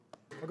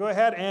Well, go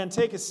ahead and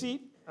take a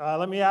seat.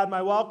 Let me add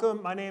my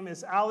welcome. My name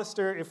is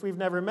Alistair. If we've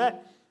never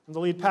met, I'm the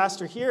lead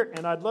pastor here,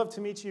 and I'd love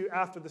to meet you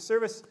after the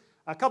service.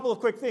 A couple of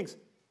quick things.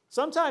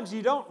 Sometimes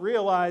you don't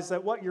realize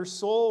that what your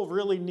soul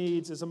really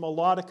needs is a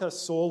melodica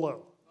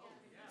solo.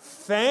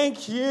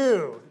 Thank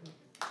you,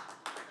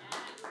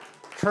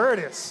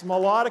 Curtis.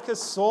 Melodica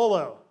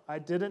solo. I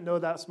didn't know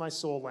that's my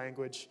soul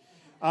language.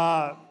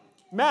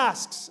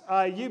 Masks.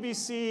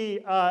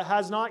 UBC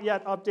has not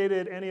yet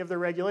updated any of their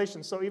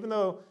regulations. So even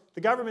though the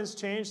government's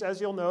changed,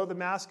 as you'll know, the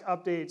mask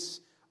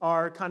updates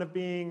are kind of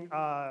being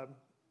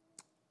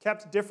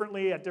kept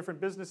differently at different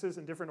businesses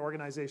and different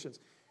organizations.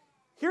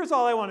 Here's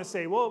all I want to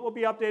say. We'll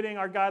be updating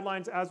our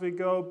guidelines as we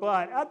go,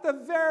 but at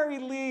the very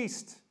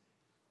least,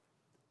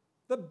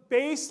 the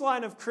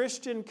baseline of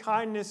Christian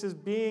kindness is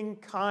being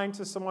kind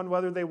to someone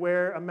whether they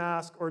wear a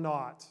mask or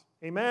not.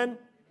 Amen?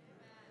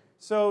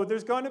 So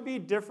there's going to be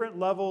different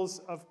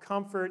levels of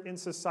comfort in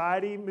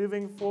society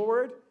moving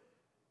forward.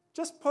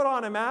 Just put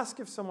on a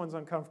mask if someone's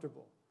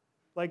uncomfortable.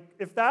 Like,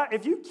 if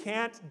you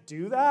can't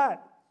do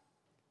that,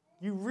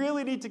 you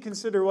really need to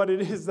consider what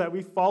it is that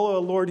we follow a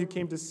Lord who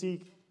came to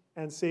seek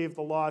and save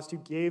the lost, who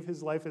gave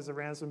his life as a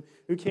ransom,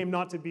 who came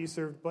not to be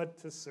served, but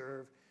to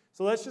serve.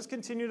 So let's just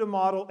continue to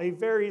model a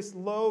very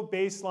low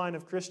baseline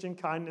of Christian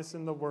kindness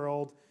in the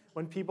world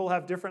when people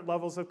have different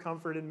levels of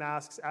comfort in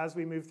masks as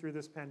we move through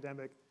this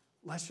pandemic.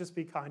 Let's just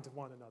be kind to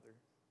one another.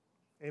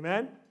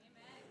 Amen?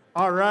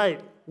 All right,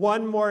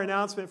 one more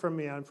announcement from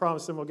me. I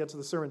promise then we'll get to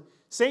the sermon.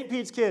 St.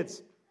 Pete's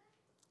Kids.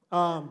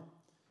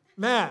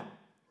 Man,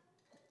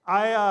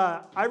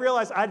 I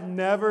realized I'd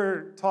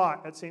never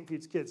taught at St.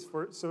 Pete's Kids.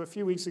 So a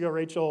few weeks ago,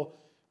 Rachel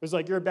was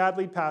like, "You're a bad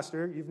lead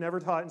pastor. You've never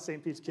taught in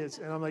St. Pete's Kids."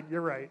 And I'm like,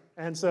 "You're right."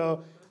 And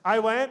so I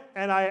went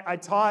and I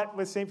taught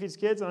with St. Pete's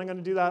Kids, and I'm going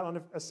to do that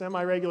on a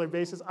semi-regular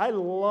basis. I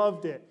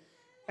loved it.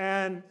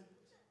 And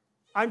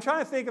I'm trying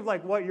to think of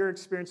like what your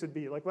experience would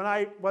be. Like when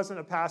I wasn't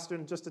a pastor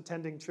and just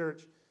attending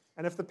church,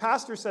 and if the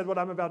pastor said what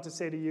I'm about to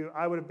say to you,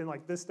 I would have been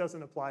like, "This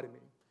doesn't apply to me.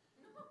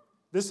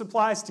 This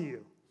applies to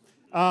you."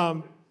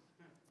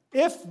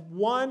 If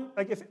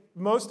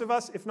most of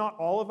us, if not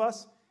all of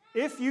us,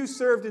 if you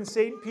served in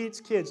St. Pete's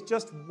Kids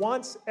just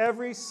once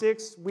every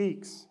 6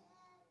 weeks,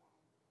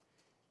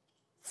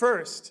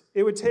 first,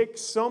 it would take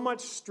so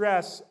much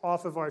stress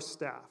off of our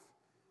staff.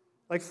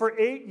 Like for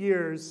 8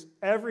 years,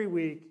 every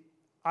week,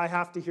 I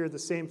have to hear the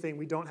same thing: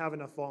 we don't have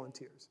enough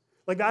volunteers.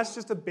 Like that's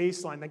just a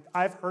baseline. Like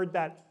I've heard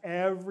that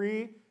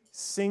every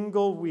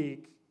single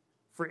week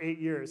for 8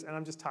 years, and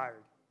I'm just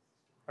tired.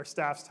 Our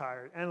staff's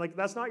tired. And like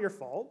that's not your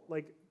fault.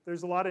 Like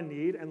there's a lot of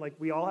need, and like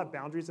we all have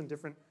boundaries and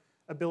different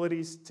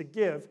abilities to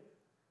give.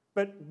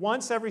 But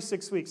once every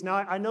 6 weeks. Now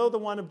I know the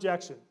one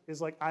objection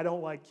is like, I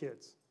don't like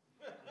kids.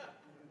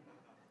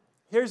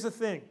 Here's the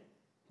thing.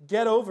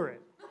 Get over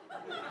it.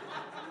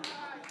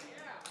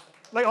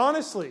 Like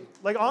honestly,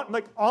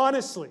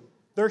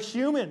 they're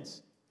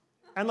humans.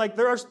 And like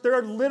there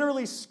are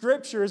literally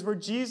scriptures where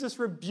Jesus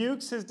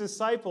rebukes his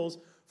disciples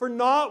for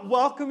not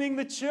welcoming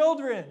the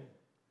children.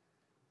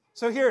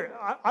 So here,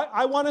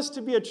 I want us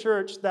to be a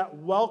church that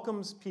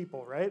welcomes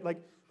people, right?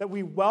 Like that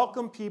we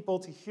welcome people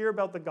to hear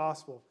about the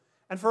gospel.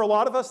 And for a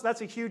lot of us,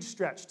 that's a huge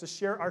stretch to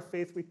share our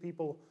faith with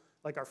people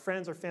like our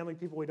friends or family,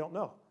 people we don't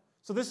know.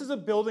 So this is a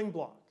building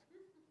block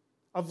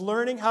of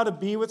learning how to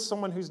be with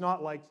someone who's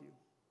not like you.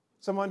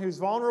 Someone who's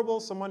vulnerable,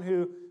 someone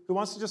who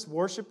wants to just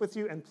worship with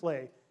you and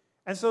play.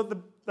 And so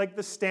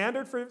the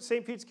standard for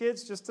St. Pete's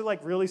Kids, just to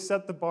like really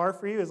set the bar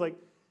for you, is like,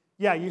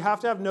 yeah, you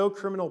have to have no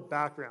criminal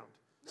background.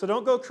 So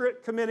don't go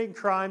committing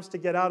crimes to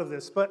get out of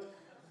this. But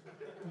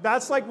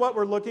that's like what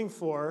we're looking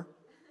for.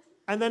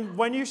 And then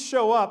when you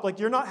show up, like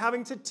you're not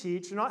having to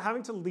teach, you're not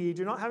having to lead,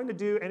 you're not having to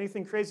do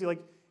anything crazy.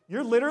 Like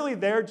you're literally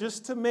there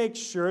just to make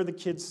sure the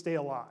kids stay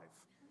alive.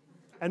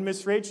 And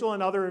Miss Rachel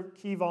and other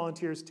key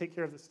volunteers take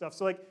care of this stuff.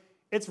 So like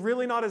it's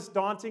really not as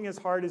daunting, as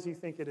hard as you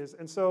think it is.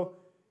 And so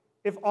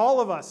if all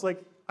of us,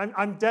 like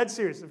I'm dead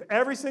serious, if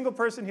every single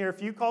person here,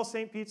 if you call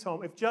St. Pete's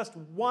home, if just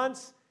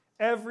once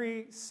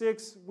every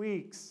 6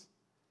 weeks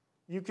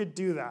you could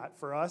do that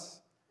for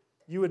us,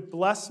 you would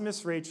bless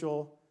Miss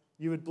Rachel,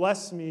 you would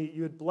bless me,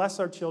 you would bless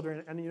our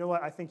children, and you know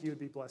what? I think you would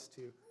be blessed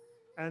too.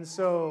 And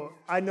so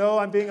I know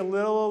I'm being a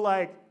little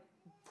like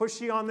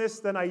pushy on this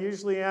than I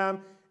usually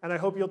am, and I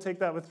hope you'll take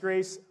that with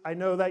grace. I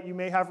know that you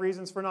may have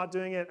reasons for not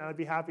doing it, and I'd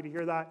be happy to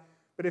hear that.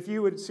 But if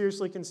you would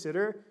seriously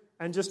consider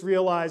and just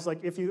realize,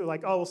 like, if you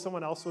like, oh, well,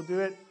 someone else will do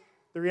it,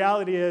 the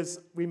reality is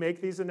we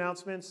make these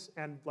announcements,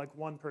 and like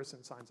one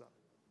person signs up.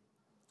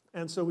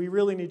 And so we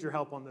really need your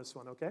help on this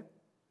one, okay?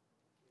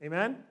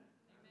 Amen?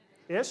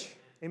 Ish?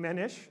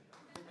 Amen-ish?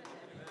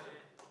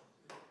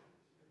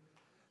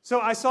 So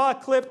I saw a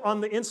clip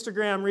on the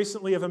Instagram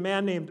recently of a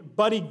man named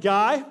Buddy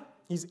Guy.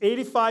 He's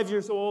 85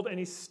 years old, and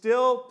he's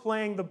still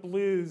playing the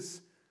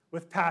blues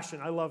with passion.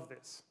 I love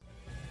this.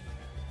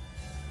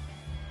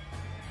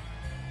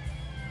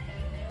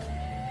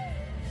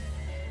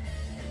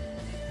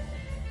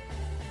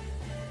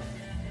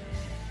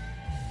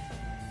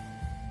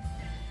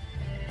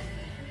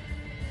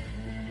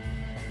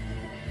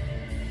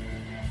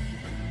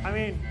 I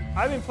mean,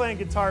 I've been playing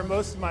guitar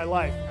most of my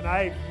life, and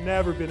I've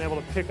never been able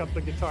to pick up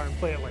the guitar and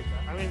play it like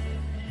that. I mean,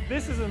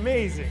 this is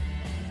amazing.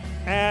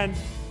 And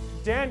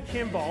Dan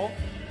Kimball,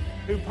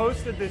 who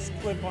posted this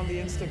clip on the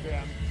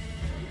Instagram,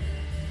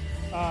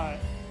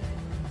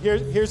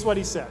 here's what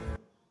he said.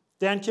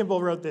 Dan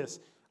Kimball wrote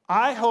this: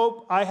 "I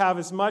hope I have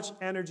as much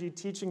energy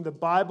teaching the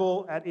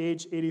Bible at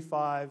age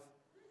 85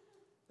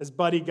 as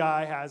Buddy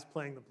Guy has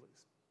playing the blues."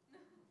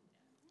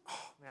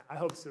 Oh, man, I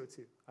hope so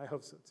too. I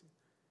hope so too.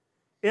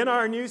 In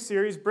our new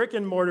series, Brick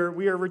and Mortar,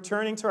 we are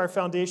returning to our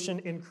foundation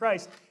in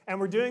Christ,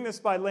 and we're doing this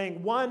by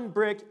laying one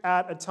brick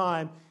at a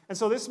time. And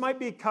so this might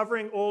be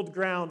covering old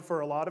ground for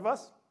a lot of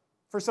us.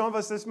 For some of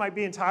us, this might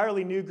be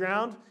entirely new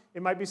ground.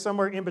 It might be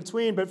somewhere in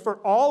between. But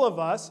for all of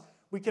us,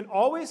 we can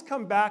always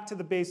come back to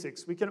the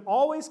basics. We can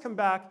always come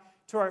back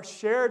to our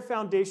shared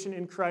foundation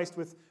in Christ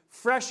with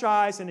fresh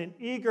eyes and an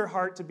eager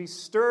heart to be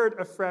stirred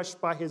afresh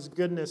by his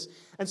goodness.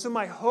 And so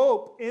my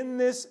hope in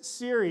this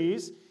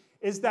series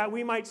is that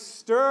we might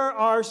stir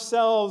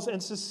ourselves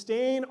and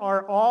sustain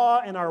our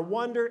awe and our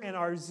wonder and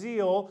our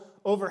zeal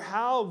over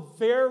how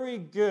very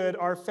good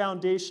our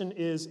foundation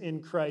is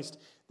in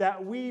Christ,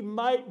 that we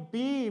might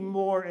be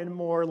more and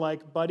more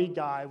like Buddy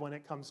Guy when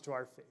it comes to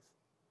our faith.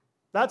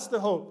 That's the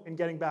hope in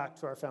getting back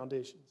to our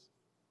foundations.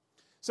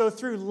 So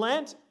through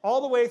Lent,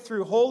 all the way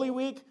through Holy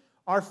Week,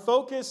 our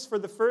focus for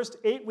the first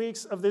 8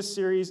 weeks of this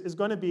series is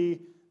going to be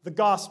the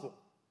gospel.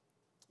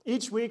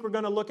 Each week, we're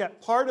going to look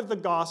at part of the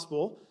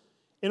gospel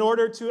in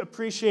order to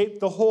appreciate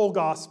the whole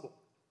gospel.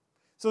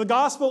 So the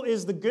gospel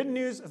is the good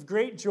news of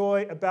great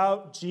joy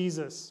about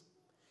Jesus.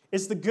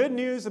 It's the good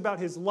news about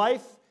his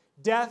life,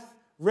 death,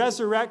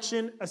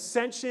 resurrection,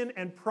 ascension,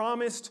 and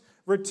promised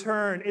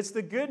return. It's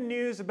the good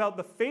news about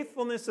the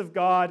faithfulness of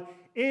God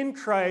in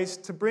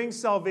Christ to bring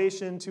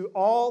salvation to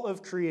all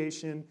of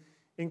creation,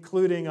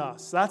 including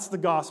us. That's the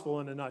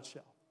gospel in a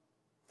nutshell.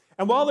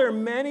 And while there are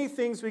many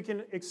things we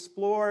can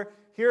explore,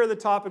 here are the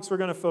topics we're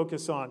going to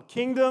focus on: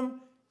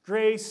 kingdom,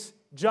 grace,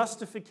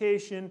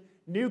 justification,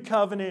 new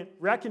covenant,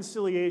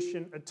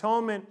 reconciliation,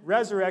 atonement,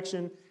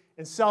 resurrection,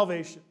 and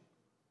salvation.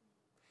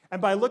 And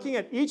by looking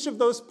at each of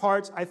those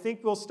parts, I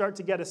think we'll start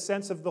to get a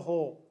sense of the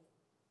whole.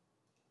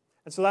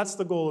 And so that's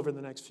the goal over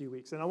the next few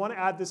weeks. And I want to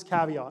add this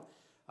caveat.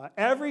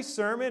 Every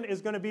sermon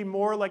is going to be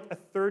more like a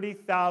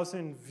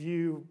 30,000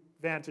 view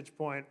vantage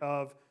point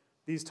of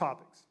these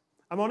topics.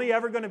 I'm only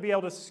ever going to be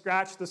able to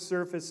scratch the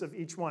surface of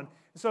each one.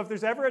 So if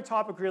there's ever a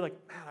topic where you're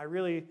like, man, I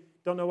really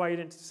don't know why you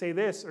didn't say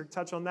this or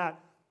touch on that,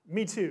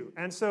 me too.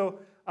 And so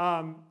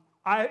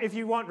if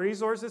you want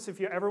resources, if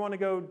you ever want to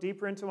go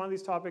deeper into one of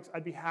these topics,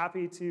 I'd be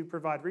happy to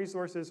provide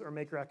resources or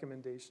make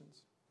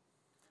recommendations.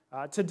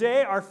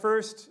 Today, our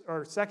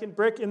second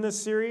brick in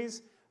this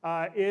series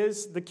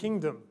is the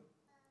kingdom.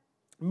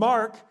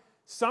 Mark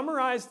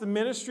summarized the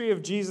ministry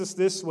of Jesus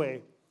this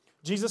way: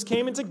 Jesus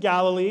came into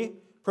Galilee,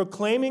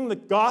 proclaiming the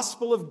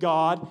gospel of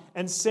God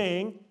and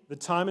saying, "The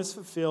time is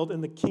fulfilled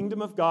and the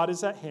kingdom of God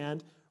is at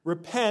hand.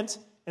 Repent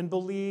and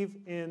believe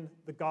in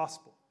the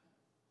gospel."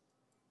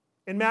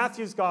 In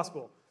Matthew's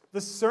gospel, the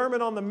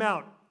Sermon on the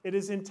Mount, it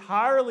is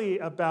entirely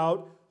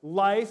about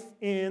life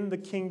in the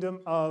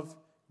kingdom of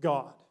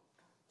God.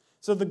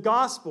 So the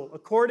gospel,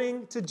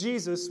 according to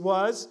Jesus,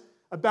 was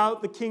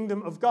about the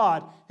kingdom of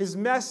God. His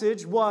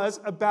message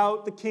was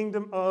about the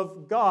kingdom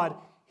of God.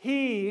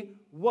 He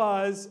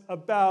was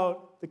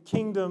about the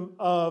kingdom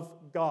of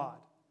God.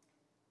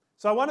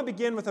 So I want to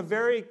begin with a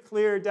very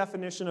clear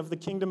definition of the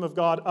kingdom of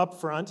God up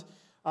front,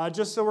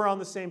 just so we're on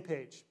the same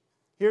page.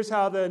 Here's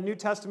how the New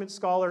Testament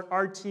scholar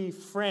R.T.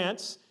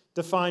 France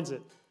defines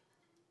it.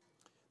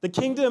 The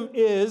kingdom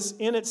is,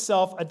 in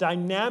itself, a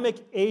dynamic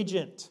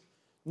agent,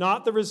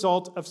 not the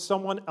result of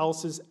someone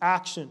else's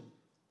action.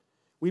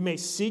 We may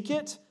seek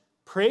it,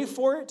 pray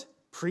for it,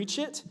 preach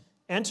it,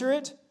 enter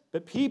it,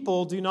 but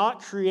people do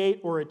not create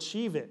or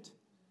achieve it.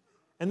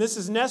 And this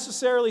is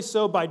necessarily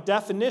so by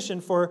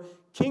definition, for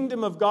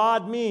kingdom of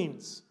God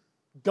means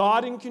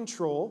God in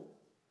control,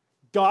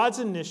 God's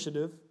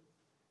initiative,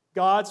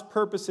 God's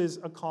purposes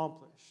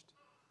accomplished.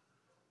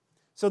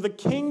 So the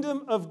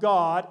kingdom of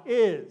God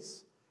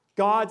is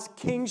God's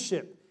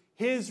kingship,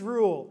 his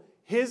rule,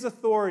 his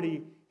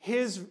authority,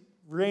 his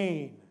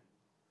reign.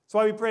 That's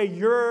why we pray,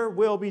 your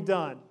will be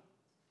done.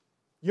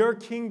 Your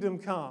kingdom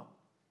come.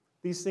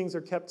 These things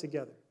are kept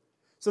together.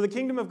 So the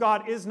kingdom of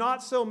God is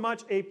not so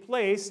much a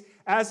place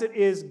as it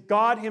is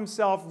God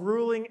himself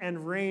ruling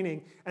and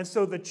reigning. And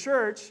so the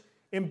church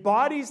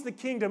embodies the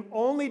kingdom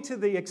only to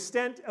the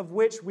extent of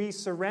which we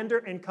surrender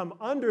and come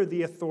under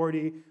the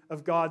authority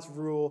of God's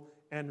rule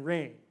and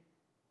reign.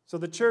 So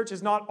the church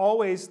is not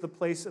always the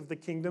place of the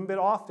kingdom, but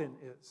often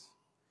is.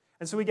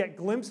 And so we get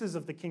glimpses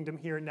of the kingdom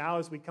here and now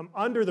as we come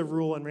under the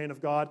rule and reign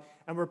of God,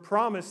 and we're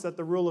promised that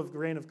the rule of the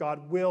reign of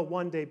God will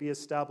one day be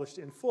established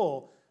in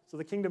full. So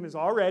the kingdom is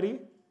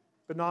already,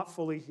 but not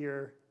fully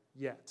here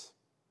yet.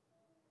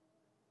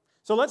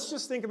 So let's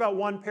just think about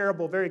one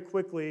parable very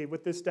quickly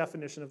with this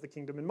definition of the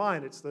kingdom in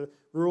mind. It's the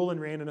rule and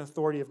reign and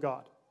authority of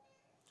God.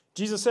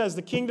 Jesus says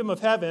the kingdom of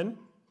heaven,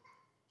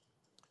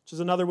 which is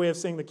another way of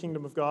saying the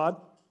kingdom of God,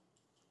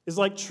 is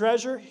like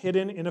treasure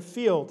hidden in a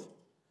field,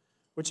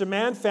 which a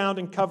man found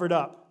and covered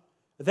up.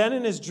 Then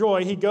in his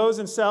joy, he goes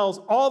and sells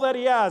all that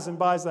he has and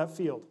buys that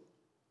field.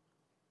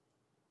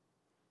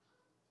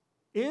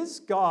 Is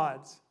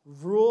God's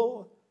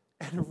rule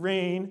and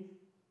reign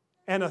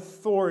and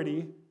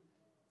authority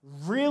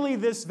really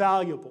this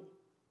valuable?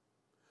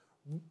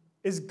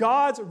 Is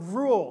God's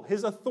rule,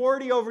 his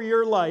authority over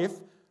your life,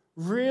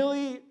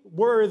 really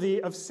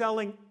worthy of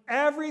selling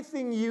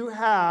everything you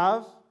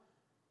have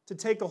to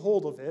take a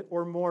hold of it,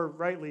 or more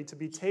rightly, to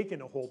be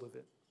taken a hold of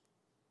it?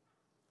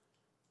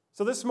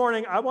 So this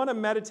morning, I want to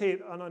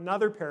meditate on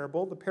another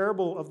parable, the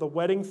parable of the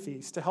wedding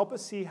feast, to help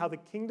us see how the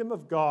kingdom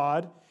of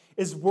God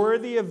is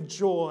worthy of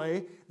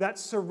joy that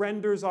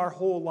surrenders our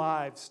whole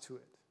lives to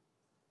it.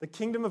 The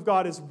kingdom of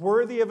God is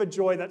worthy of a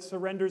joy that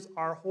surrenders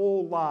our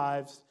whole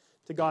lives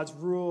to God's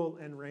rule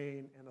and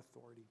reign and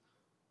authority.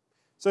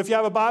 So if you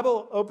have a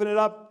Bible, open it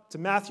up to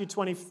Matthew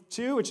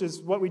 22, which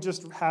is what we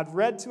just had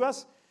read to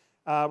us.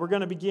 We're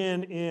going to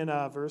begin in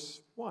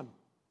verse 1.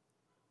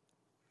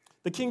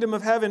 The kingdom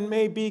of heaven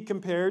may be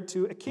compared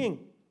to a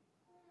king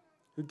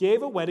who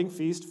gave a wedding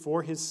feast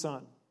for his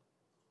son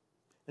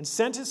and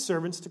sent his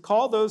servants to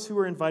call those who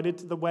were invited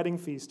to the wedding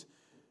feast,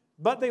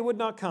 but they would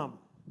not come.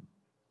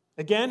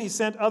 Again, he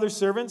sent other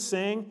servants,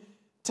 saying,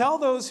 "Tell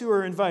those who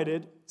are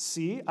invited,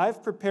 'See,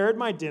 I've prepared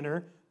my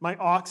dinner, my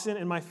oxen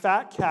and my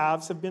fat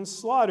calves have been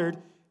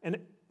slaughtered,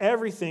 and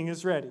everything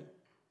is ready.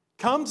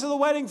 Come to the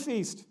wedding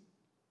feast.'"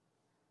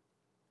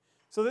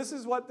 So this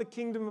is what the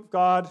kingdom of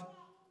God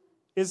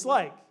is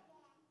like.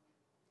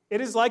 It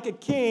is like a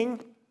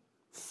king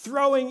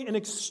throwing an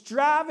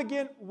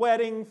extravagant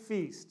wedding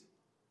feast.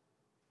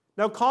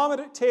 Now,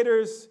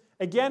 commentators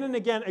again and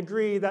again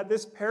agree that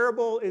this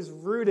parable is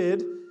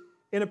rooted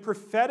in a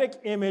prophetic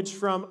image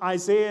from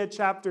Isaiah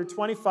chapter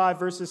 25,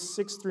 verses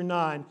 6 through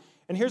 9.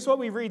 And here's what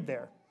we read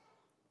there.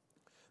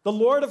 "The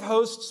Lord of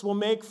hosts will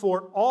make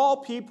for all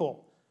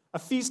people a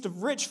feast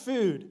of rich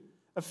food,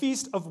 a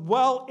feast of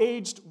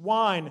well-aged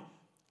wine,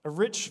 a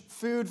rich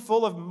food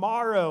full of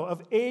marrow,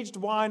 of aged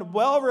wine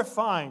well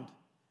refined.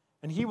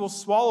 And he will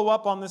swallow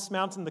up on this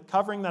mountain the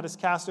covering that is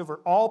cast over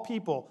all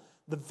people,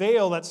 the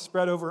veil that's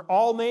spread over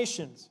all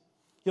nations.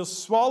 He'll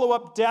swallow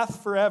up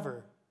death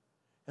forever.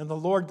 And the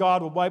Lord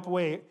God will wipe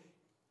away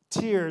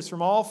tears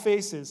from all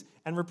faces,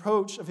 and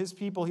reproach of his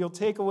people he'll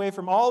take away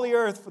from all the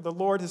earth, for the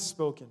Lord has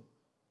spoken.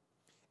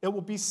 It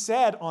will be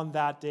said on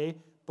that day,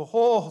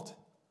 'Behold,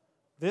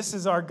 this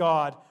is our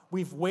God.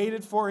 We've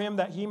waited for him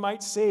that he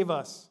might save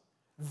us.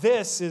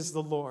 This is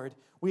the Lord.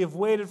 We have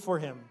waited for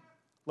him.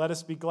 Let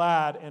us be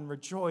glad and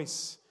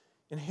rejoice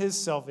in his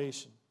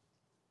salvation.'"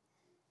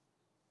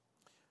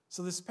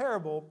 So this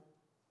parable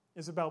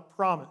is about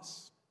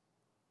promise,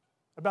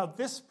 about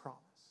this promise,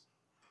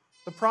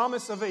 the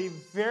promise of a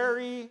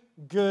very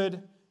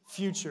good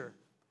future.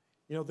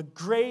 You know, the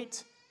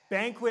great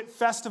banquet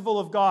festival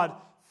of God,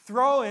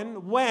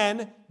 thrown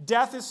when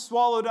death is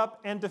swallowed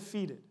up and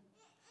defeated.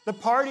 The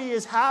party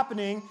is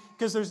happening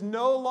because there's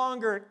no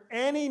longer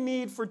any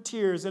need for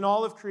tears in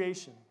all of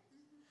creation.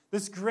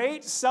 This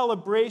great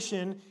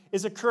celebration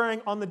is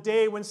occurring on the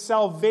day when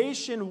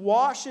salvation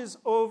washes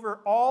over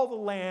all the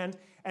land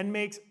and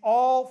makes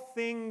all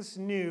things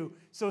new.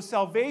 So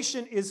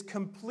salvation is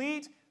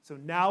complete, so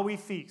now we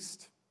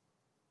feast.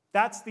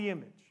 That's the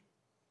image.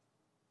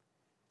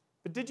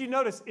 But did you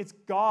notice it's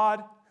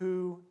God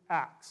who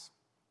acts?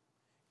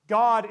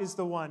 God is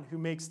the one who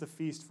makes the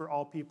feast for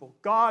all people.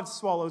 God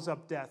swallows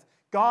up death.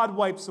 God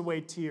wipes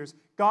away tears.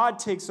 God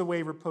takes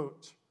away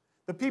reproach.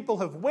 The people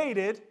have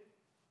waited.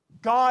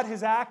 God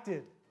has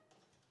acted.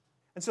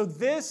 And so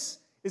this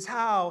is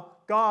how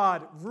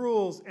God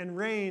rules and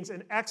reigns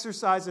and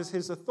exercises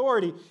his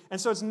authority.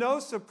 And so it's no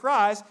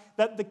surprise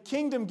that the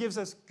kingdom gives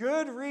us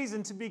good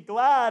reason to be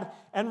glad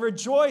and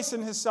rejoice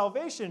in his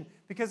salvation,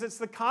 because it's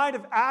the kind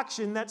of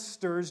action that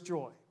stirs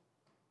joy.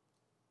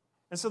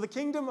 And so the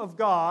kingdom of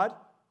God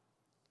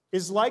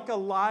is like a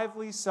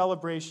lively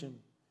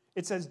celebration.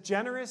 It's as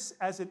generous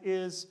as it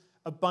is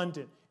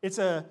abundant. It's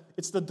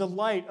the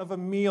delight of a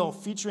meal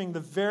featuring the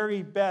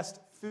very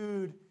best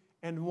food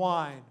and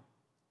wine.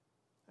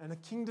 And the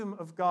kingdom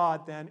of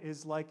God, then,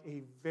 is like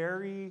a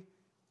very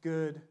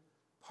good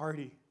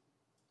party.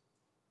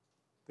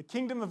 The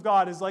kingdom of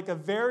God is like a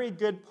very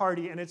good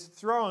party, and it's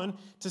thrown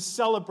to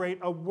celebrate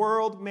a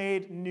world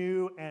made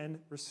new and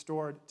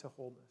restored to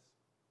wholeness.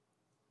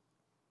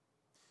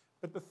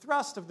 But the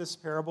thrust of this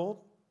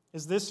parable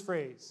is this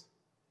phrase: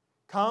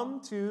 "Come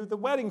to the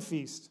wedding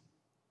feast."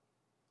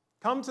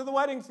 Come to the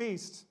wedding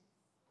feast.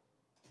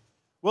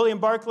 William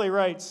Barclay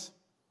writes,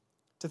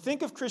 "To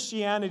think of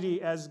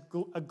Christianity as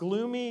a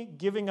gloomy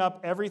giving up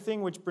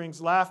everything which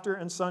brings laughter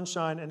and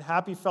sunshine and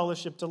happy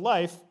fellowship to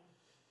life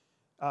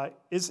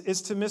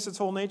is to miss its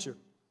whole nature.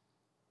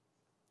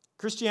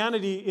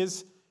 Christianity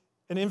is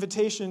an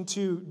invitation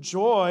to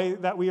joy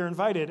that we are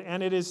invited,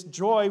 and it is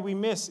joy we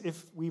miss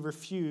if we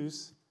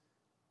refuse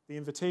the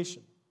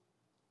invitation."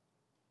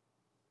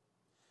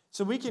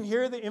 So we can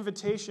hear the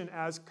invitation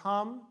as,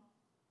 "Come,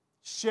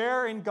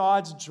 share in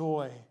God's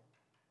joy."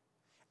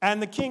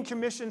 And the king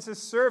commissions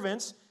his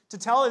servants to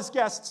tell his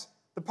guests,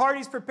 the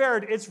party's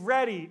prepared, it's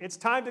ready, it's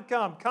time to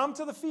come. Come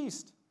to the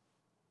feast.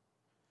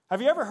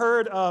 Have you ever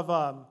heard of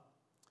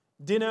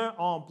dîner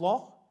en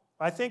blanc?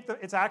 I think that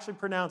it's actually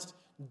pronounced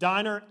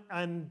diner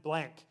en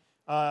blanc.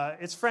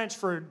 It's French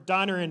for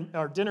dinner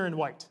in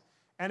white.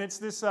 And it's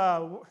this,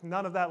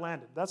 none of that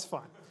landed. That's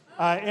fine.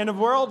 In a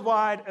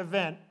worldwide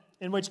event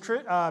in which,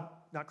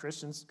 not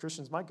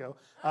Christians might go,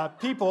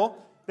 people,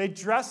 they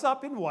dress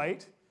up in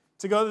white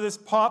to go to this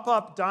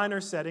pop-up diner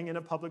setting in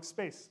a public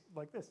space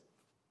like this.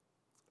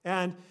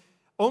 And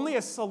only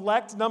a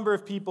select number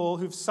of people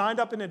who've signed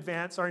up in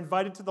advance are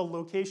invited to the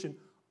location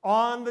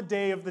on the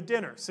day of the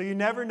dinner. So you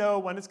never know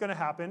when it's going to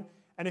happen.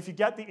 And if you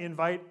get the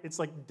invite, it's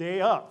like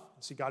day of.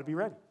 So you got to be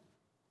ready.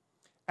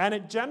 And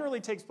it generally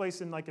takes place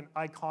in like an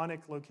iconic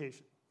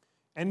location.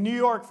 In New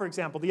York, for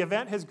example, the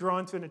event has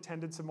grown to an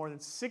attendance of more than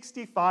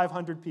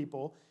 6,500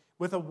 people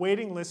with a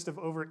waiting list of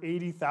over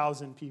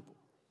 80,000 people.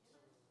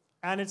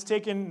 And it's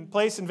taken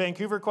place in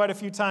Vancouver quite a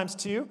few times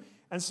too.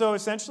 And so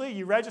essentially,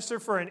 you register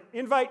for an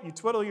invite, you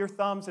twiddle your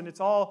thumbs, and it's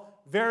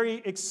all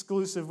very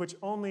exclusive, which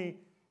only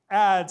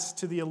adds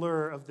to the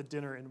allure of the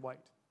dinner in white.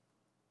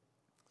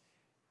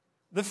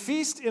 The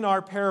feast in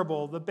our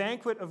parable, the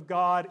banquet of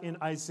God in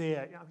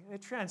Isaiah,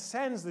 it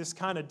transcends this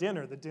kind of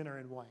dinner, the dinner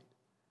in white.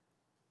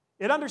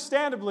 It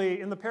understandably,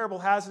 in the parable,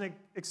 has an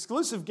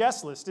exclusive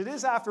guest list. It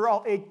is, after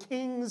all, a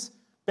king's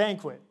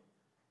banquet.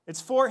 It's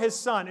for his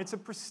son. It's a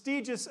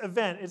prestigious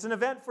event. It's an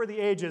event for the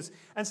ages.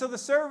 And so the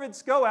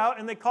servants go out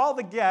and they call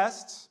the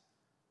guests,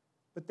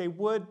 but they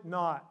would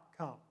not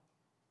come.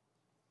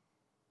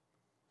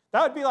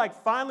 That would be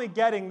like finally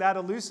getting that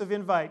elusive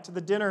invite to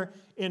the dinner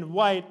in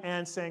white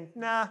and saying,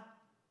 nah,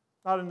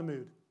 not in the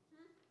mood.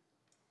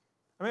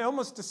 I mean, it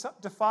almost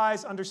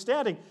defies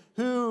understanding.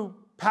 Who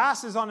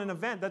passes on an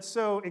event that's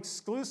so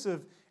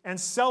exclusive and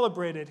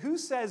celebrated? Who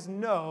says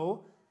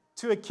no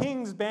to a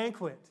king's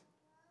banquet?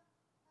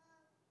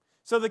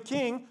 So the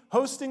king,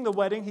 hosting the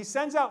wedding, he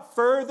sends out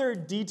further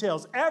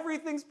details.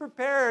 Everything's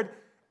prepared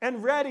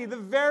and ready, the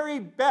very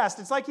best.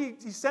 It's like he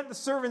sent the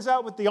servants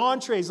out with the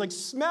entrees, like,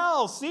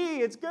 smell, see,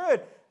 it's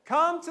good.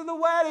 Come to the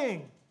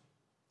wedding.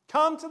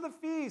 Come to the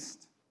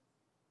feast.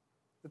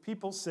 The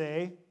people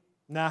say,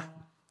 nah. They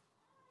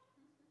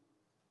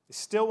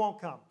still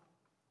won't come.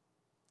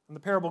 And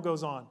the parable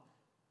goes on.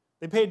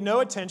 They paid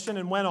no attention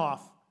and went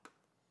off.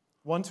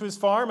 One to his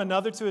farm,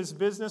 another to his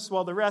business,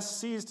 while the rest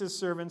seized his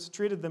servants,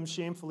 treated them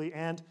shamefully,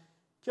 and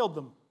killed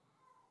them.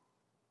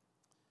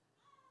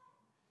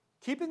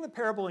 Keeping the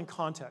parable in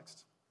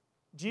context,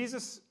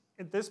 Jesus,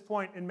 at this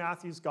point in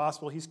Matthew's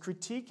gospel, he's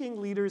critiquing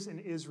leaders in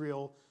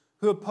Israel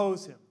who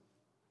oppose him.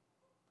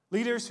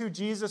 Leaders who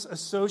Jesus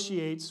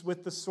associates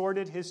with the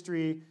sordid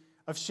history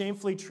of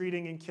shamefully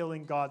treating and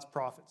killing God's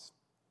prophets.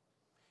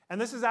 And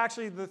this is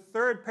actually the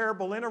third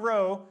parable in a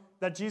row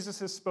that Jesus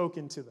has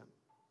spoken to them.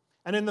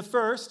 And in the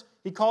first,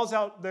 he calls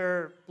out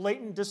their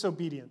blatant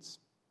disobedience.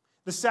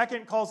 The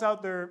second calls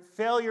out their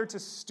failure to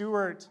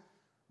steward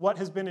what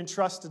has been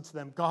entrusted to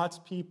them, God's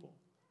people,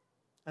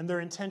 and their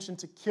intention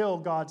to kill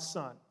God's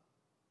son.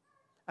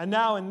 And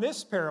now in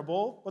this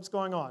parable, what's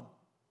going on?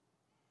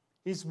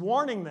 He's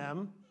warning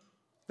them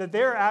that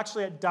they're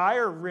actually at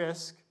dire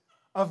risk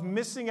of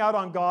missing out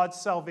on God's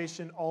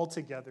salvation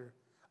altogether,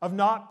 of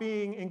not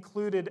being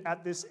included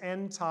at this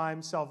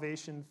end-time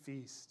salvation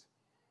feast.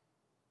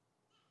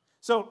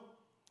 So,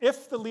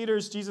 if the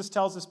leaders Jesus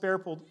tells this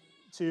parable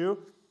to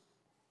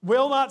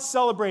will not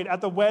celebrate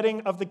at the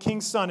wedding of the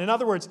king's son, in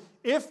other words,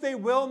 if they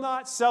will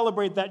not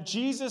celebrate that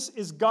Jesus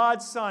is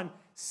God's son,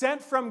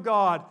 sent from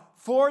God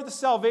for the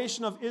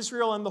salvation of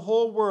Israel and the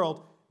whole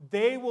world,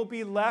 they will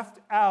be left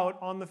out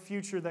on the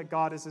future that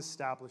God is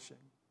establishing.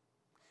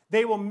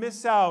 They will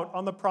miss out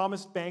on the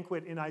promised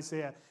banquet in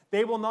Isaiah.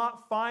 They will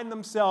not find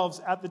themselves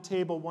at the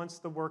table once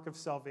the work of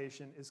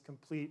salvation is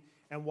complete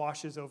and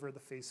washes over the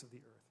face of the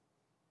earth.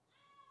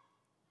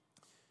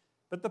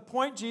 But the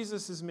point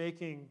Jesus is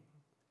making,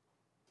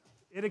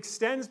 it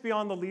extends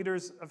beyond the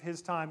leaders of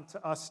his time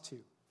to us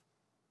too.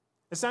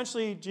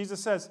 Essentially,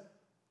 Jesus says,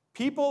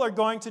 people are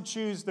going to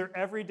choose their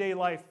everyday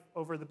life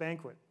over the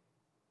banquet.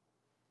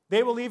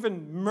 They will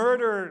even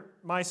murder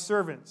my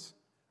servants,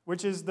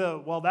 which is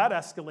that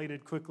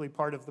escalated quickly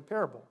part of the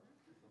parable.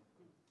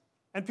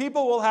 And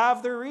people will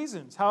have their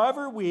reasons,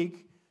 however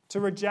weak, to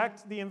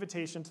reject the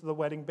invitation to the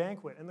wedding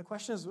banquet. And the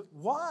question is,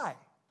 why?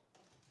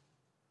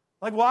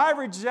 Like, why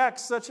reject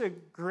such a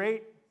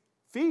great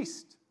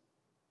feast?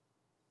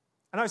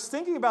 And I was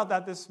thinking about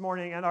that this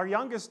morning, and our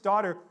youngest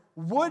daughter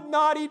would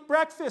not eat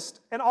breakfast.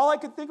 And all I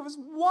could think of was,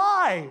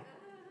 why?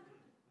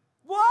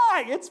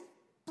 Why? It's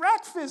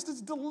breakfast.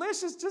 It's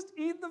delicious. Just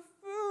eat the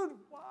food.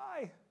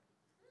 Why?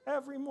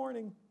 Every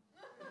morning.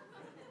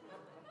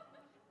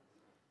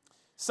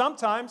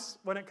 Sometimes,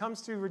 when it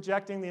comes to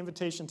rejecting the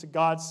invitation to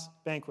God's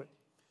banquet,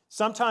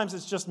 sometimes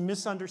it's just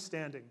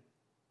misunderstanding.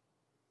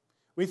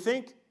 We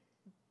think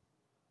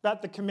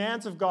that the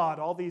commands of God,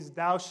 all these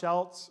thou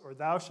shalt or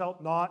thou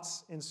shalt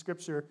nots in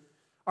Scripture,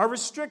 are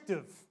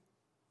restrictive,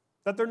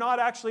 that they're not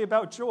actually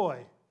about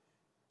joy.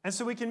 And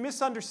so we can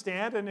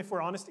misunderstand, and if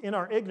we're honest, in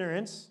our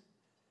ignorance,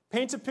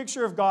 paints a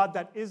picture of God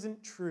that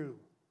isn't true.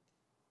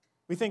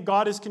 We think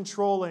God is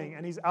controlling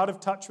and he's out of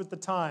touch with the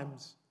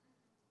times.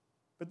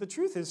 But the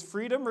truth is,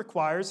 freedom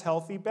requires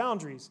healthy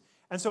boundaries.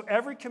 And so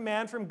every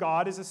command from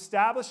God is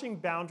establishing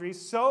boundaries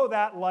so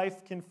that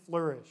life can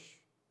flourish.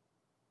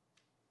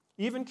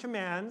 Even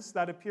commands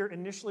that appear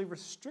initially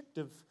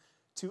restrictive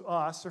to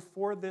us are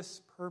for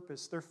this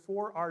purpose. They're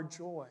for our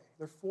joy.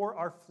 They're for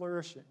our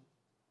flourishing.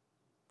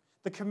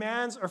 The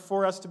commands are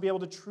for us to be able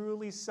to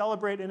truly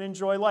celebrate and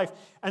enjoy life.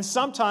 And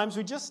sometimes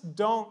we just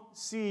don't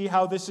see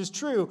how this is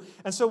true.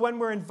 And so when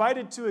we're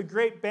invited to a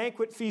great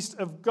banquet feast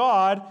of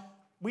God,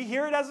 we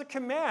hear it as a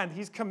command.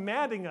 He's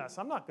commanding us.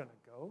 I'm not going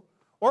to go.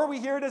 Or we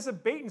hear it as a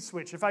bait and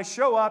switch. If I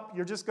show up,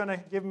 you're just going to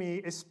give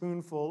me a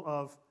spoonful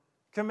of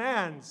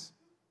commands.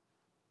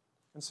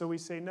 And so we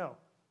say no.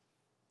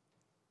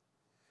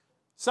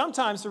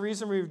 Sometimes the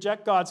reason we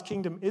reject God's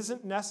kingdom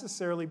isn't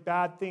necessarily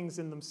bad things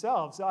in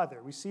themselves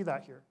either. We see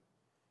that here.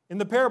 In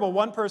the parable,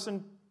 one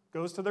person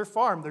goes to their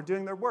farm. They're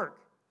doing their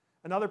work.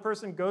 Another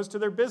person goes to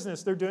their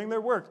business. They're doing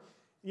their work.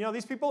 You know,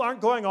 these people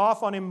aren't going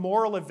off on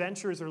immoral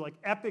adventures or like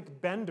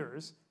epic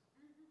benders.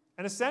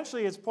 And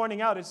essentially, it's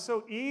pointing out it's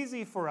so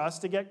easy for us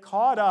to get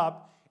caught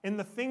up in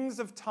the things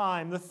of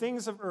time, the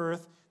things of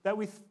earth, that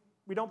we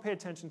don't pay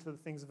attention to the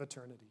things of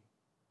eternity.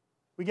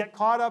 We get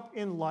caught up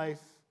in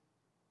life,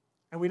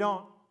 and we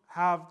don't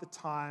have the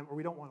time, or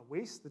we don't want to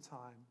waste the time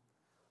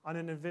on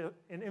an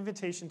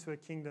invitation to a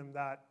kingdom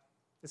that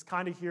is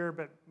kind of here,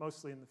 but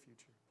mostly in the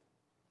future.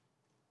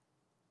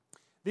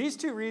 These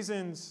two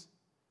reasons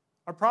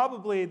are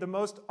probably the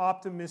most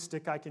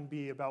optimistic I can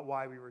be about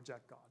why we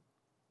reject God.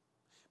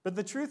 But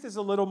the truth is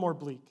a little more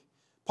bleak.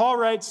 Paul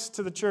writes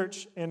to the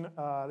church in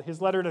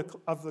his letter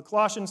of the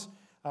Colossians,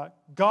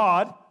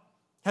 God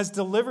has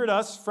delivered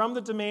us from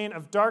the domain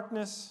of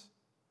darkness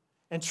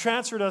and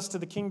transferred us to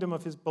the kingdom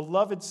of his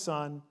beloved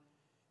Son,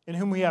 in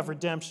whom we have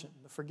redemption,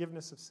 the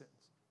forgiveness of sins.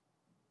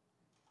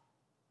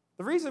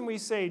 The reason we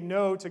say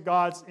no to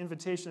God's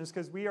invitation is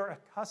because we are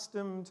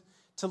accustomed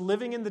to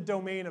living in the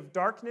domain of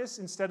darkness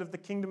instead of the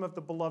kingdom of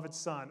the beloved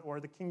Son, or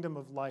the kingdom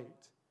of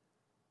light.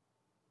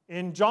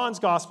 In John's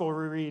gospel, we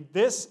read,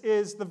 "This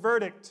is the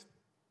verdict.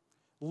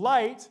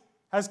 Light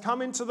has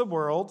come into the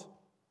world,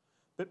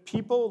 but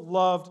people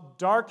loved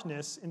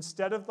darkness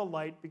instead of the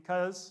light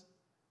because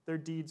their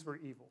deeds were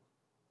evil."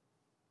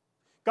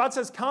 God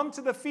says, come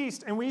to the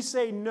feast, and we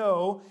say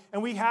no,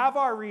 and we have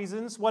our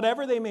reasons,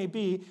 whatever they may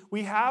be,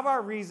 we have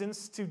our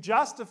reasons to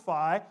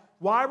justify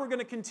why we're going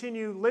to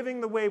continue living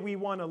the way we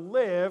want to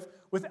live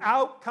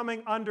without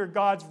coming under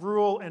God's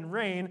rule and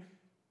reign.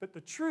 But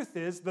the truth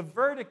is, the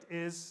verdict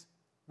is,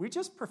 we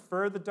just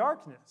prefer the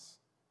darkness.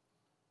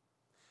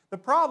 The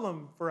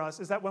problem for us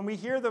is that when we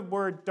hear the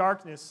word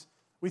darkness,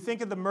 we think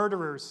of the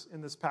murderers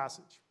in this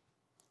passage,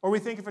 or we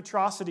think of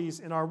atrocities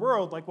in our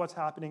world like what's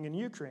happening in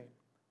Ukraine.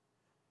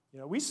 You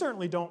know, we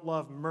certainly don't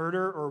love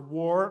murder or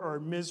war or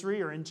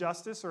misery or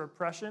injustice or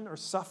oppression or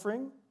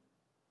suffering.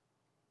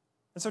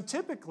 And so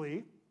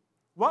typically,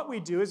 what we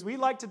do is we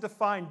like to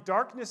define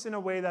darkness in a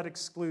way that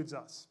excludes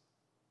us.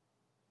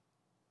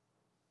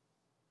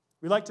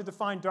 We like to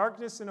define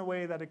darkness in a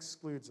way that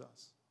excludes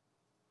us.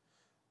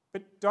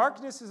 But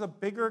darkness is a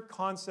bigger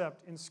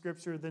concept in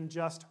Scripture than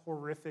just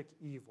horrific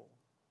evil.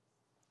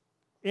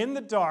 In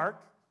the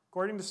dark,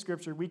 according to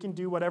Scripture, we can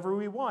do whatever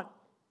we want.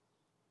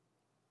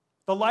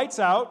 The light's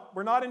out.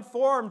 We're not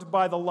informed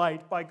by the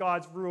light, by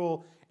God's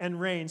rule and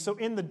reign. So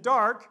in the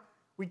dark,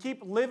 we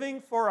keep living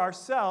for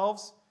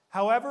ourselves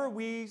however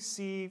we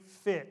see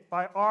fit,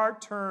 by our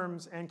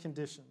terms and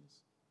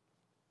conditions.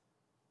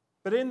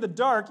 But in the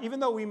dark, even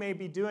though we may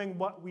be doing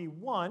what we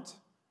want,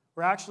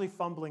 we're actually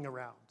fumbling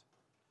around.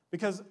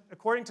 Because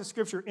according to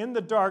Scripture, in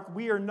the dark,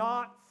 we are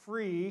not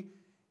free,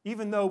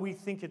 even though we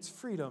think it's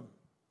freedom.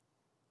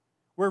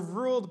 We're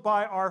ruled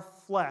by our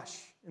flesh.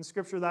 In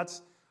Scripture,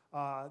 that's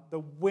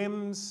the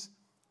whims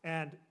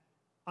and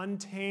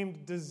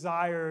untamed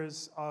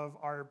desires of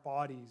our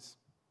bodies.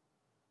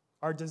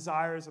 Our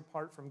desires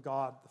apart from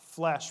God, the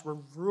flesh, we're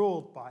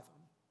ruled by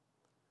them.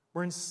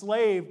 We're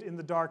enslaved in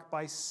the dark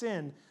by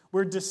sin.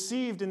 We're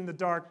deceived in the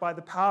dark by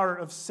the power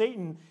of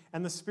Satan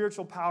and the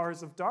spiritual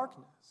powers of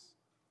darkness.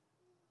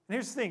 And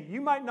here's the thing,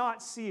 you might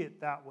not see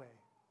it that way.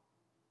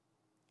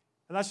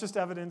 And that's just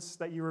evidence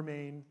that you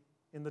remain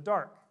in the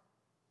dark.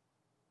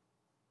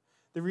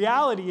 The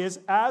reality is,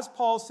 as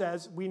Paul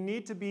says, we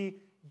need to be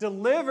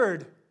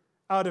delivered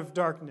out of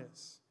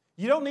darkness.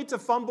 You don't need to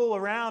fumble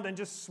around and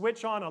just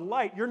switch on a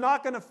light. You're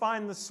not going to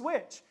find the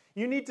switch.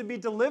 You need to be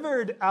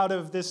delivered out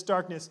of this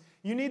darkness.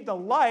 You need the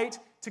light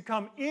to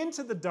come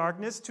into the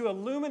darkness to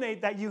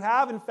illuminate that you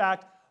have, in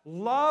fact,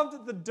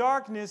 loved the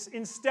darkness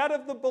instead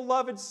of the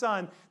beloved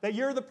Son, that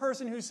you're the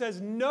person who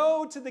says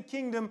no to the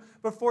kingdom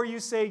before you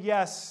say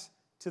yes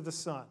to the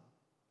Son.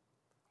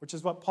 Which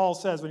is what Paul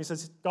says when he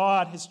says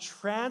God has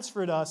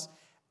transferred us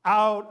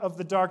out of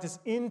the darkness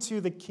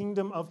into the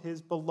kingdom of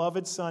his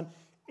beloved Son,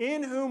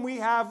 in whom we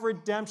have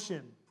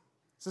redemption.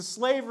 It's a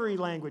slavery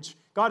language.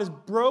 God has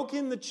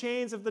broken the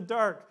chains of the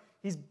dark.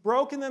 He's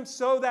broken them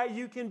so that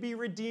you can be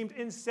redeemed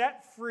and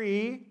set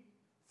free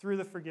through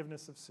the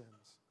forgiveness of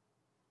sins.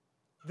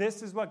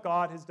 This is what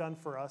God has done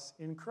for us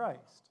in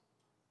Christ.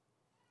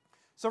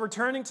 So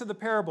returning to the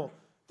parable,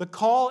 the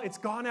call, it's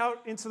gone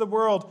out into the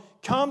world.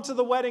 Come to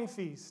the wedding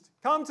feast.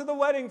 Come to the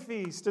wedding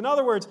feast. In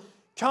other words,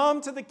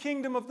 come to the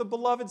kingdom of the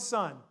beloved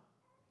Son.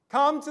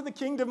 Come to the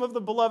kingdom of the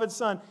beloved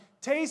Son.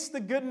 Taste the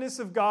goodness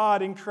of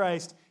God in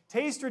Christ.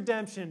 Taste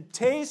redemption.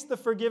 Taste the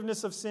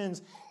forgiveness of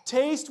sins.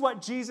 Taste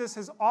what Jesus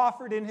has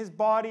offered in his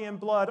body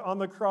and blood on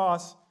the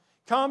cross.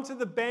 Come to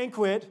the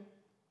banquet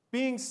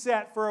being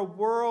set for a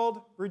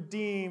world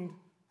redeemed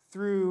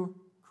through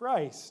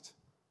Christ.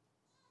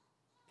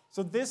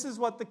 So this is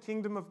what the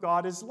kingdom of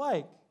God is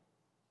like.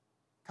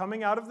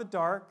 Coming out of the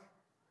dark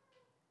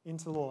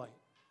into the light.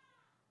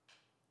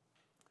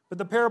 But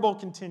the parable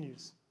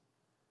continues.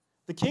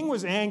 The king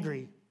was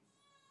angry,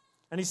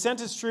 and he sent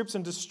his troops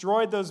and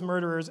destroyed those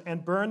murderers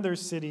and burned their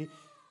city.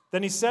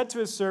 Then he said to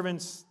his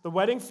servants, "The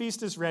wedding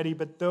feast is ready,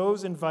 but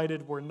those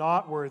invited were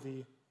not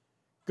worthy.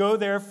 Go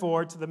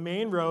therefore to the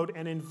main road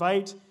and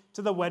invite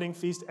to the wedding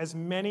feast as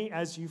many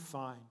as you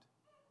find."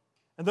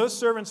 And those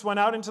servants went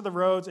out into the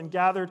roads and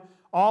gathered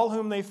all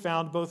whom they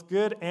found, both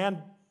good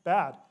and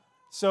bad.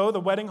 So the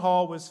wedding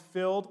hall was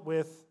filled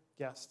with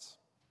guests.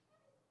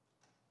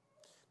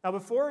 Now,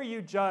 before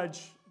you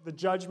judge the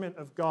judgment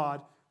of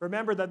God,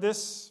 remember that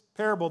this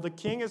parable, the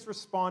king is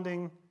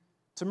responding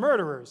to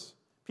murderers,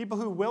 people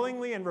who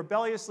willingly and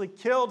rebelliously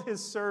killed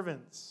his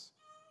servants.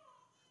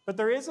 But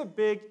there is a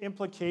big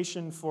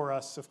implication for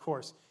us, of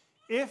course.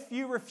 If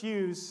you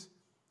refuse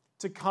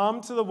to come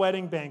to the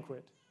wedding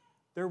banquet,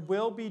 there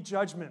will be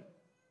judgment.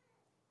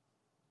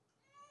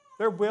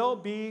 There will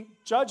be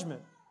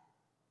judgment.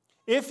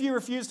 If you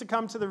refuse to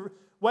come to the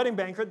wedding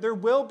banquet, there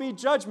will be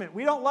judgment.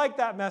 We don't like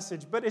that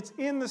message, but it's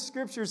in the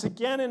scriptures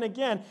again and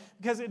again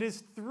because it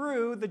is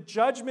through the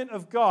judgment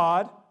of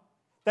God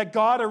that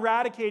God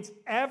eradicates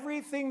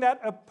everything that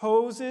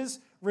opposes,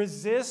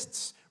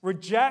 resists,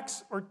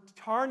 rejects, or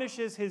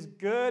tarnishes his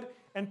good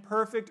and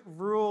perfect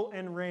rule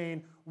and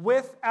reign.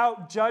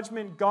 Without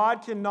judgment,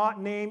 God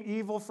cannot name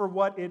evil for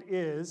what it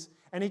is,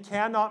 and he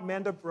cannot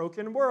mend a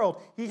broken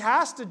world. He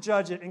has to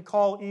judge it and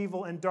call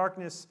evil and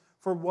darkness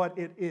for what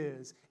it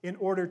is in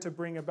order to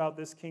bring about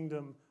this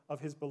kingdom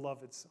of his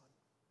beloved Son.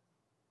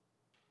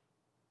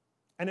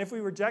 And if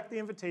we reject the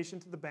invitation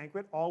to the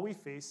banquet, all we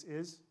face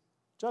is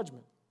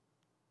judgment.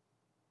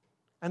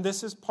 And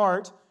this is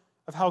part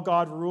of how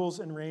God rules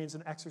and reigns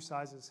and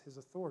exercises his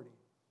authority.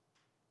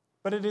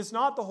 But it is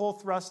not the whole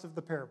thrust of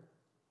the parable.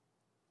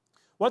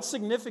 What's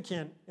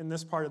significant in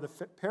this part of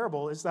the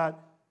parable is that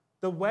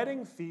the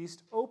wedding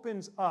feast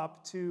opens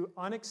up to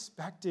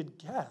unexpected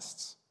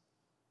guests.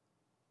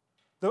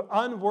 The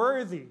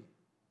unworthy.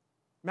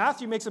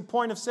 Matthew makes a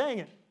point of saying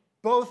it,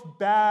 both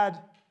bad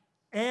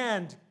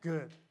and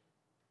good.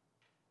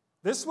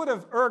 This would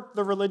have irked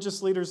the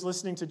religious leaders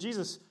listening to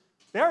Jesus.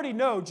 They already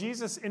know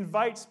Jesus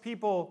invites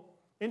people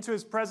into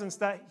his presence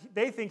that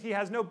they think he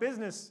has no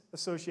business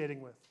associating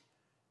with.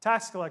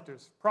 Tax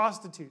collectors,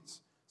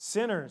 prostitutes,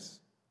 sinners.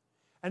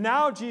 And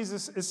now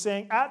Jesus is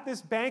saying, at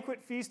this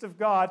banquet feast of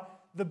God,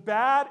 the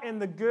bad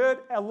and the good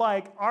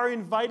alike are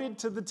invited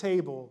to the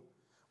table,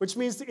 which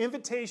means the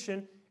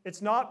invitation,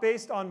 it's not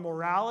based on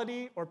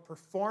morality or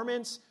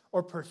performance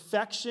or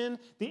perfection.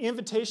 The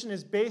invitation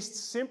is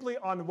based simply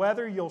on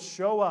whether you'll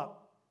show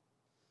up.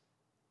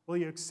 Will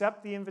you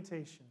accept the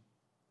invitation?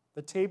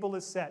 The table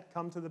is set.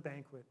 Come to the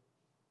banquet.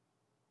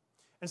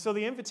 And so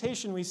the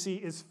invitation we see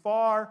is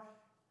far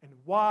and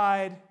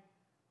wide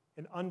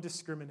and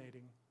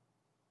undiscriminating.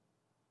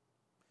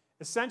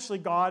 Essentially,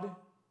 God,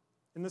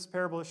 in this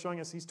parable, is showing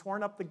us he's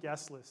torn up the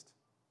guest list.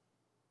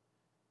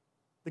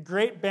 The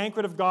great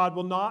banquet of God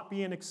will not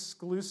be an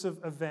exclusive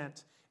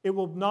event. It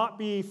will not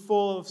be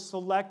full of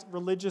select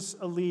religious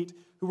elite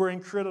who are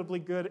incredibly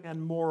good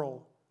and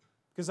moral.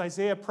 Because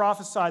Isaiah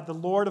prophesied, the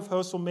Lord of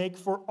hosts will make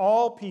for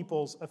all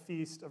peoples a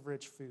feast of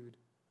rich food.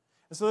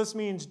 And so this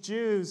means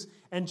Jews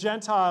and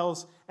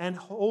Gentiles and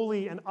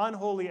holy and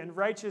unholy and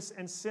righteous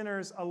and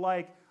sinners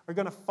alike are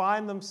going to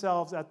find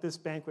themselves at this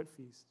banquet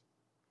feast.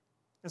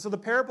 And so the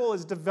parable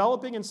is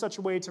developing in such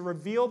a way to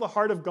reveal the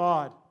heart of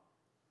God.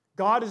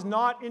 God is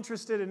not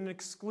interested in an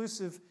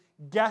exclusive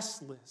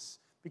guest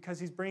list because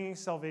he's bringing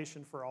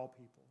salvation for all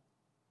people.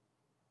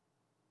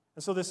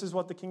 And so this is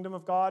what the kingdom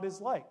of God is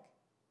like.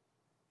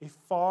 A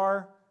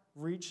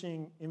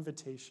far-reaching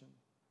invitation.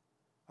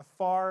 A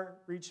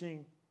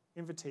far-reaching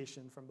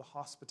invitation from the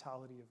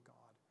hospitality of God.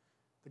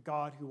 The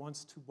God who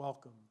wants to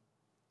welcome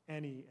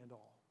any and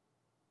all.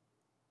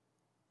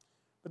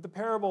 But the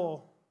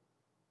parable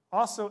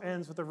also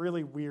ends with a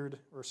really weird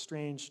or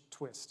strange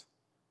twist.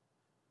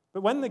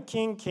 But when the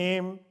king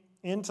came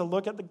in to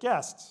look at the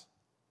guests,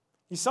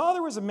 he saw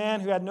there was a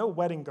man who had no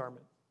wedding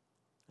garment.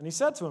 And he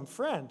said to him,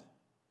 "Friend,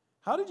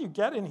 how did you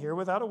get in here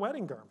without a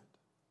wedding garment?"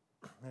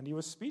 And he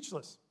was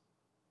speechless.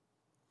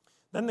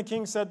 Then the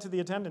king said to the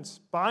attendants,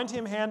 "Bind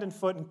him hand and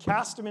foot and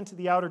cast him into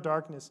the outer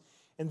darkness.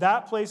 In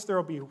that place there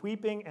will be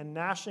weeping and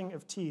gnashing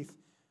of teeth,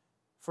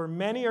 for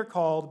many are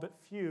called, but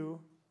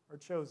few are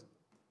chosen."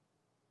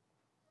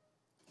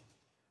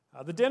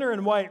 The dinner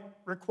in white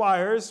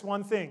requires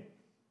one thing,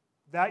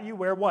 that you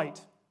wear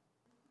white.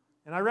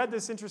 And I read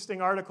this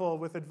interesting article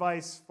with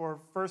advice for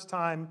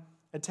first-time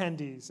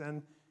attendees,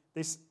 and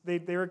they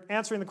were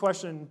answering the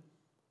question,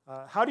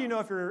 how do you know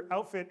if your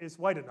outfit is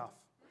white enough?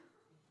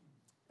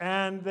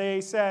 And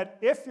they said,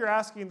 if you're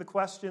asking the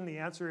question, the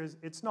answer is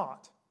it's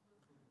not.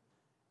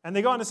 And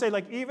they go on to say,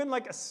 even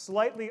a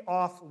slightly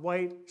off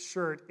white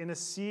shirt in a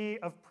sea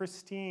of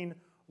pristine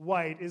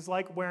white is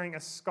like wearing a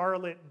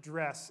scarlet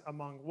dress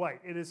among white.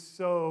 It is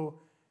so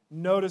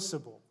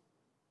noticeable.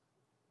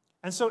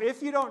 And so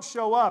if you don't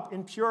show up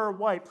in pure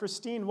white,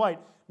 pristine white,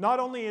 not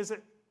only is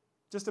it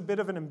just a bit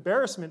of an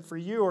embarrassment for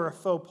you or a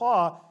faux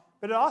pas,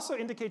 but it also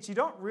indicates you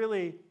don't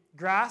really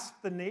grasp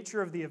the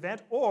nature of the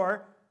event,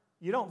 or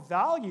you don't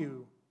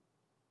value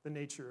the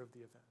nature of the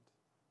event.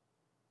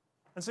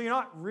 And so you're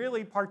not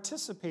really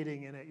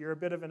participating in it. You're a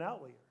bit of an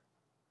outlier.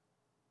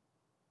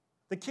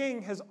 The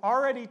king has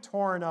already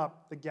torn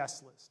up the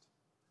guest list.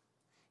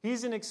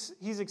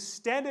 He's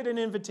extended an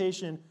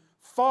invitation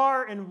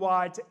far and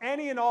wide to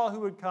any and all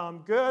who would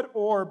come, good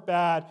or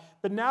bad.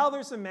 But now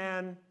there's a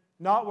man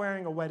not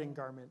wearing a wedding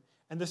garment,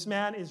 and this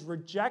man is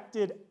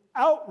rejected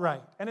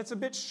outright. And it's a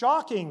bit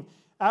shocking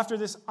after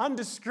this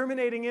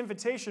undiscriminating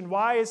invitation.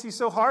 Why is he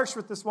so harsh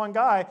with this one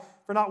guy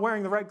for not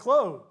wearing the right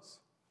clothes?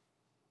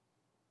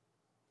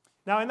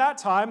 Now, in that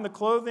time, the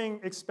clothing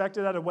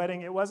expected at a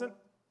wedding, it wasn't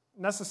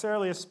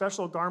necessarily a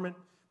special garment,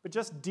 but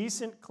just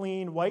decent,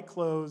 clean, white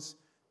clothes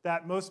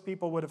that most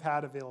people would have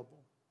had available.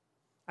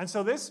 And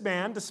so this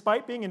man,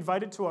 despite being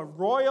invited to a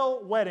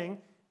royal wedding,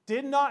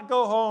 did not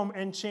go home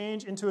and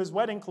change into his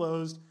wedding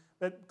clothes,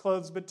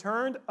 but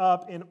turned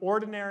up in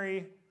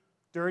ordinary,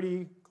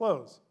 dirty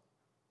clothes.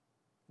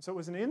 And so it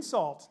was an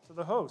insult to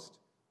the host.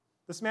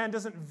 This man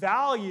doesn't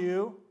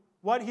value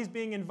what he's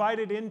being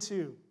invited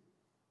into.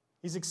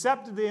 He's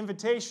accepted the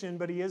invitation,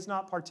 but he is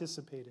not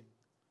participating.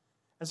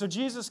 And so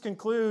Jesus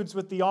concludes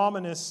with the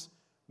ominous,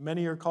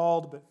 many are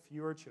called, but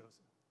few are chosen.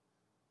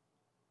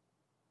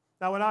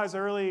 Now, when I was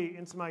early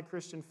into my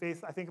Christian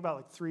faith, I think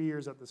about 3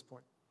 years at this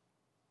point,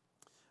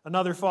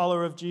 another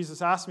follower of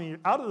Jesus asked me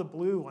out of the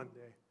blue one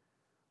day,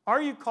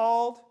 are you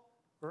called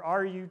or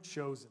are you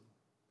chosen?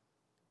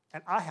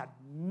 And I had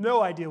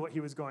no idea what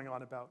he was going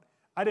on about.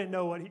 I didn't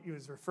know what he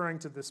was referring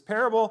to this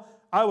parable.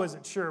 I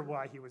wasn't sure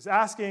why he was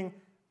asking.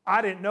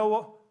 I didn't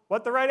know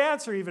what the right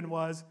answer even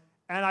was.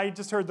 And I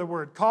just heard the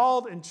word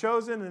called and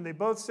chosen, and they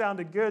both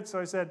sounded good. So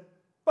I said,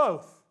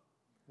 both.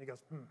 And he goes,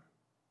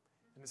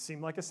 And it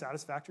seemed like a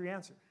satisfactory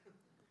answer.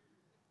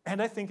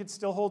 And I think it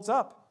still holds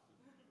up.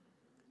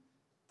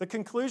 The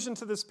conclusion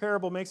to this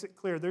parable makes it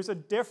clear. There's a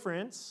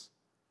difference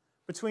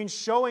between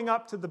showing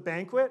up to the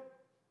banquet,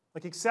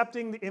 like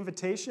accepting the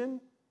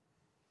invitation,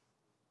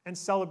 and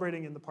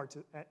celebrating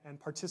and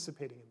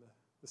participating in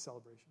the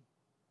celebration.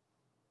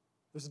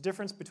 There's a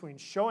difference between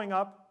showing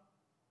up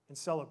and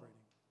celebrating.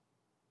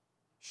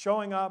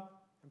 Showing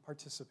up and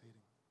participating.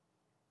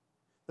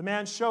 The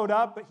man showed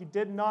up, but he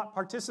did not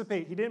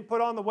participate. He didn't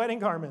put on the wedding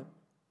garment.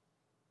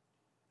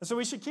 And so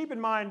we should keep in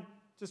mind,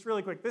 just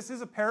really quick, this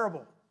is a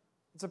parable.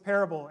 It's a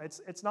parable.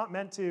 It's not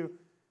meant to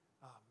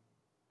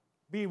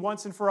be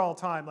once and for all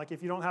time. Like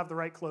if you don't have the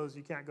right clothes,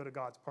 you can't go to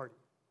God's party.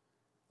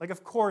 Like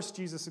of course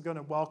Jesus is going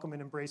to welcome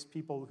and embrace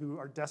people who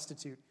are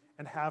destitute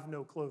and have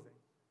no clothing.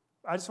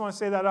 I just want to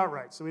say that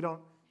outright so we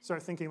don't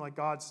start thinking like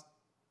God's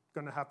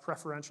going to have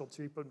preferential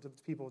treatment to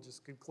people with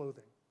just good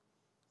clothing.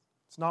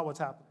 It's not what's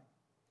happening.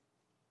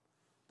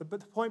 But the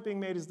point being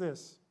made is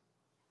this.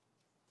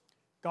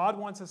 God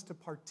wants us to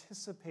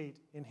participate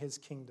in his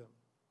kingdom.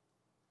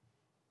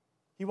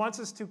 He wants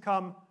us to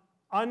come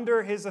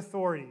under his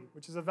authority,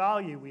 which is a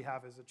value we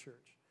have as a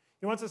church.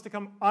 He wants us to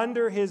come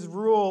under his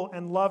rule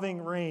and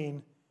loving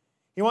reign.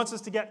 He wants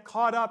us to get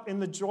caught up in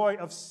the joy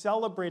of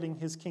celebrating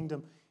his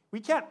kingdom. We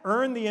can't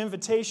earn the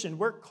invitation.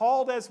 We're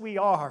called as we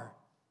are,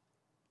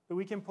 but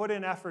we can put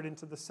in effort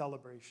into the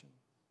celebration.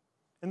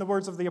 In the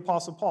words of the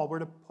Apostle Paul, we're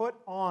to put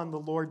on the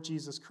Lord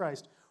Jesus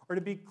Christ, or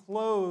to be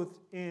clothed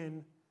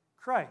in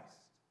Christ.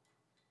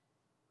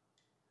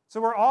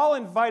 So we're all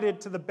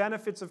invited to the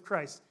benefits of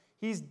Christ.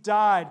 He's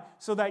died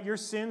so that your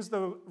sins,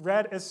 though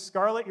red as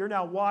scarlet, you're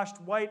now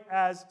washed white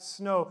as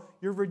snow.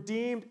 You're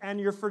redeemed and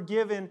you're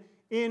forgiven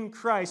in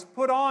Christ.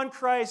 Put on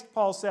Christ,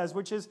 Paul says,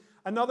 which is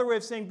another way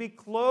of saying be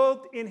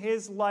clothed in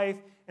his life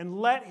and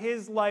let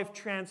his life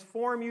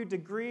transform you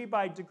degree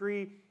by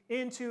degree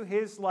into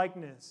his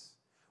likeness.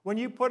 When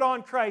you put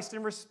on Christ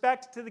in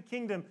respect to the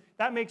kingdom,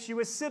 that makes you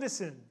a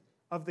citizen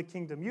of the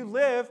kingdom. You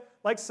live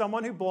like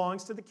someone who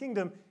belongs to the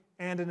kingdom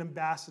and an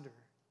ambassador.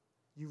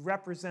 You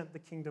represent the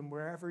kingdom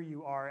wherever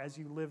you are as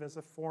you live as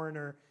a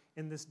foreigner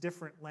in this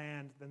different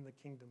land than the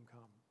kingdom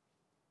come.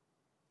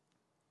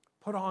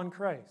 Put on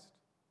Christ.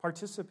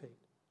 Participate.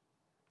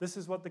 This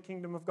is what the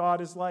kingdom of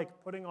God is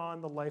like, putting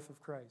on the life of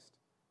Christ.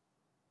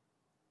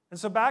 And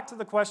so back to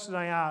the question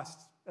I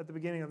asked at the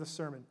beginning of the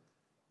sermon.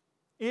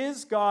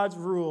 Is God's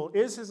rule,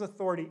 is his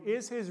authority,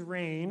 is his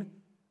reign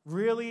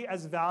really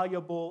as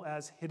valuable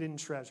as hidden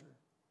treasure?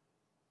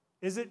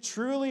 Is it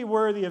truly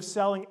worthy of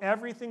selling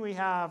everything we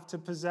have to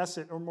possess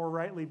it, or more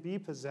rightly, be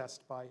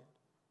possessed by it?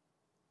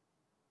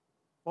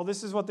 Well,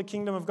 this is what the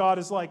kingdom of God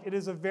is like. It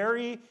is a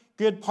very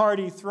good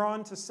party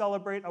thrown to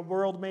celebrate a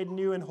world made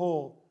new and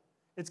whole.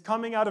 It's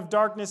coming out of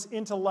darkness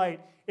into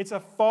light. It's a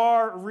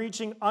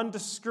far-reaching,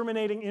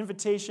 undiscriminating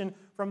invitation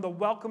from the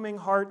welcoming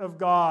heart of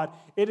God.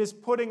 It is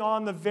putting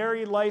on the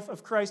very life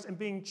of Christ and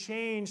being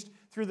changed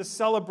through the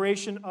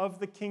celebration of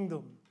the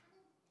kingdom.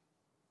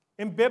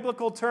 In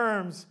biblical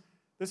terms,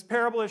 this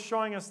parable is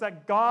showing us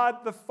that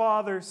God the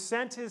Father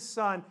sent his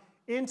Son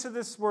into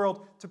this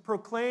world to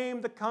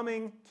proclaim the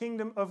coming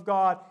kingdom of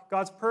God,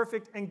 God's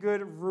perfect and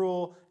good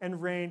rule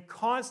and reign,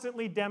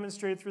 constantly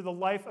demonstrated through the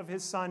life of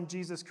his Son,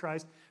 Jesus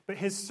Christ. But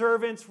his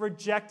servants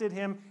rejected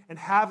him and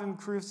have him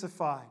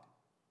crucified.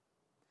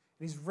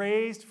 And he's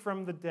raised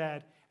from the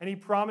dead, and he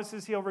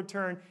promises he'll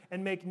return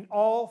and make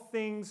all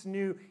things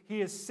new. He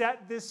has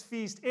set this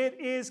feast. It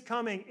is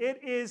coming.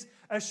 It is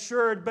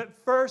assured. But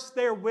first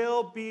there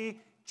will be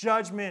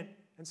judgment.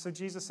 And so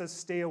Jesus says,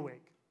 stay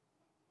awake.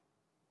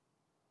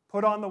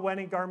 Put on the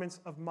wedding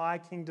garments of my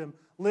kingdom.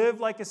 Live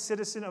like a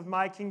citizen of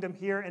my kingdom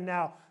here and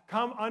now.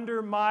 Come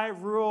under my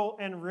rule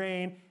and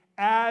reign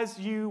as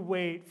you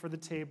wait for the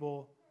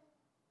table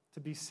to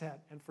be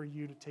set and for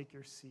you to take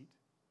your seat.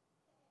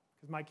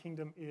 Because my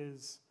kingdom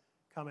is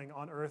coming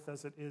on earth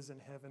as it is in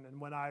heaven.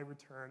 And when I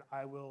return,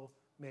 I will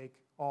make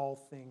all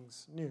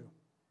things new.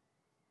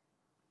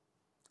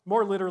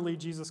 More literally,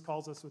 Jesus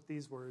calls us with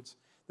these words.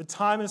 The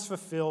time is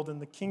fulfilled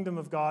and the kingdom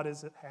of God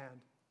is at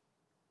hand.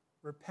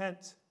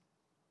 Repent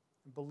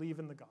and believe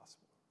in the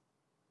gospel.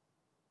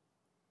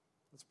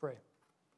 Let's pray.